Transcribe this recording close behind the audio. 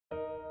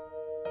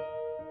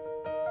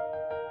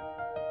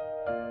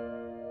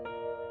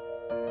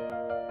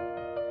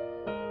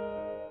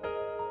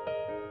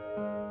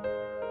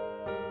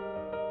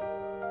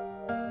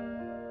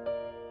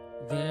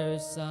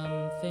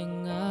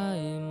something I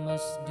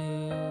must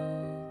do,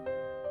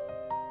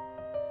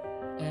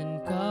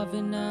 and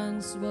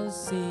covenants will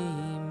see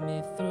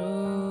me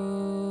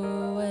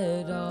through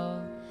it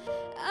all.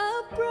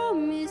 I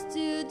promise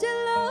to the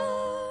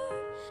Lord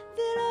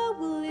that I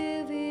will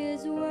live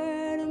His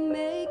word and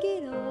make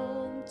it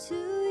home to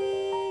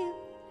Him.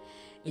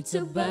 It's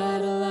a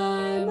battle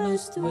I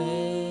must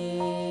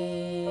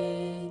win.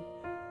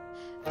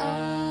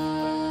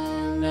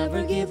 I'll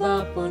never give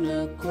up on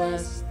a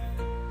quest.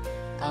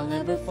 I'll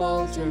never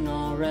falter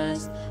nor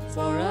rest,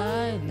 for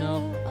I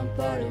know I'm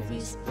part of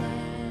His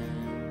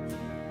plan.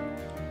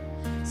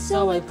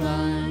 So I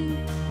climb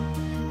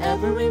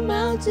every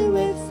mountain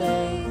with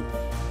faith,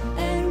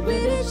 and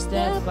with each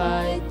step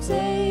I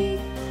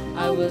take,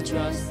 I will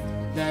trust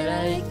that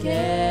I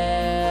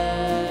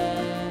can.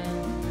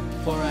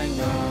 For I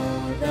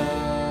know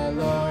the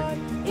Lord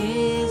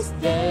is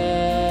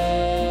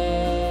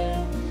there,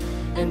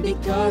 and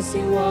because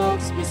He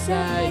walks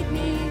beside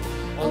me,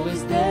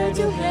 always there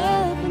to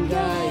help and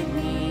guide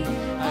me,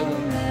 I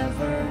will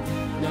never,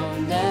 no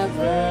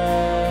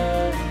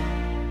never,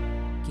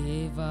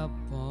 give up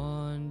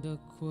on the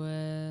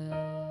quest.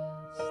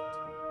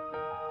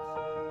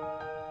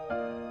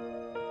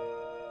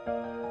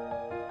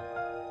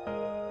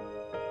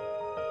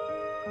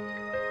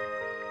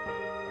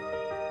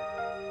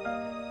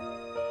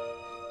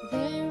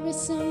 There is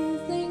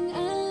something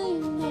I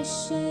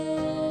must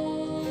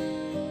share,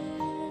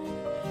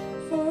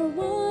 for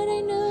what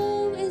I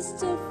know is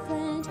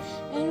different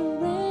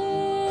and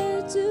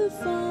rare to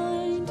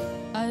find.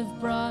 I've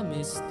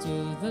promised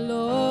to the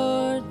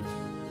Lord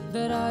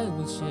that I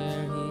will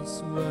share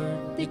His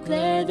word,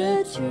 Declare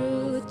the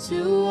truth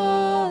to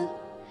all.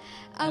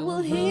 I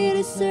will hear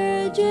His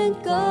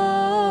urgent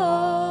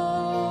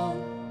call.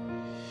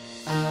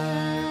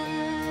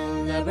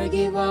 I'll never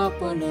give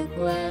up on a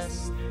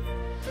quest.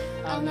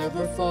 I'll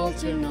never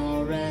falter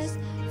nor rest,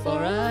 for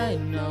I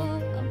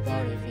know I'm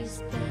part of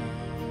His plan.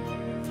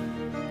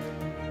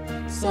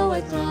 So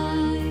I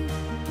climb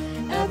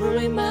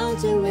every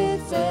mountain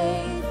with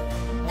faith,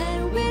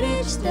 and with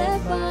each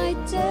step I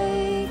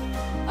take,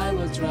 I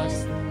will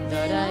trust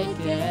that I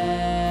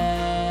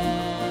can.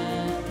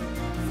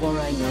 For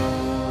I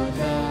know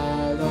the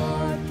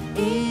Lord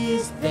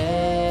is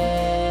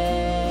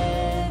there,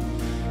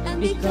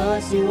 and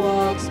because He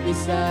walks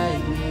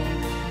beside me,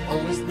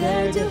 always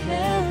there to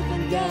help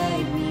and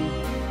guide me,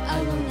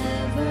 I will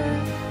never,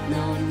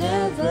 no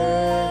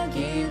never,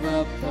 give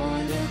up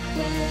on the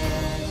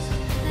quest.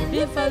 And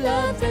if I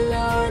love the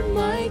Lord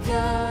my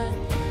God,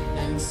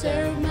 and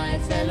serve my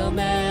fellow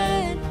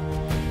man,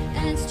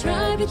 and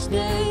strive each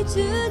day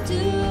to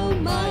do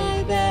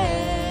my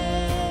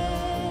best,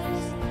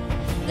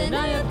 then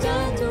I have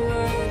done the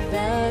work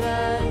that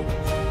I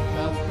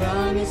have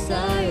promised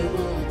I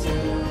will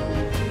do.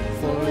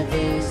 For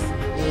this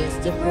is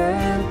the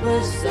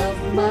purpose of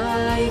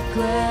my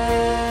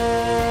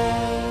quest.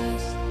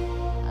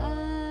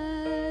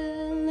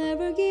 I'll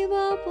never give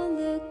up on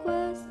the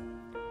quest.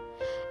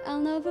 I'll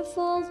never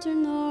falter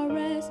nor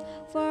rest,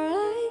 for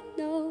I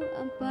know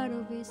I'm part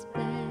of His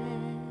plan.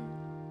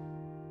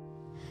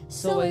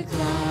 So I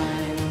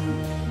climb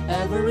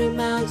every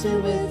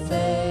mountain with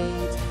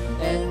faith,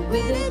 and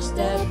with each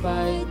step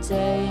I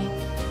take,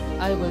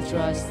 I will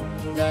trust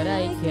that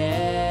I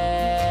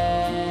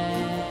can.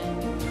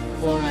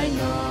 For I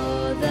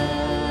know the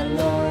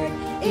Lord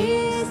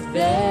is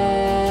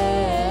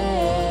there,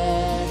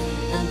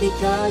 and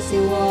because He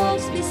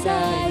walks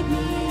beside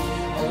me,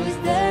 always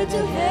there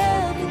to help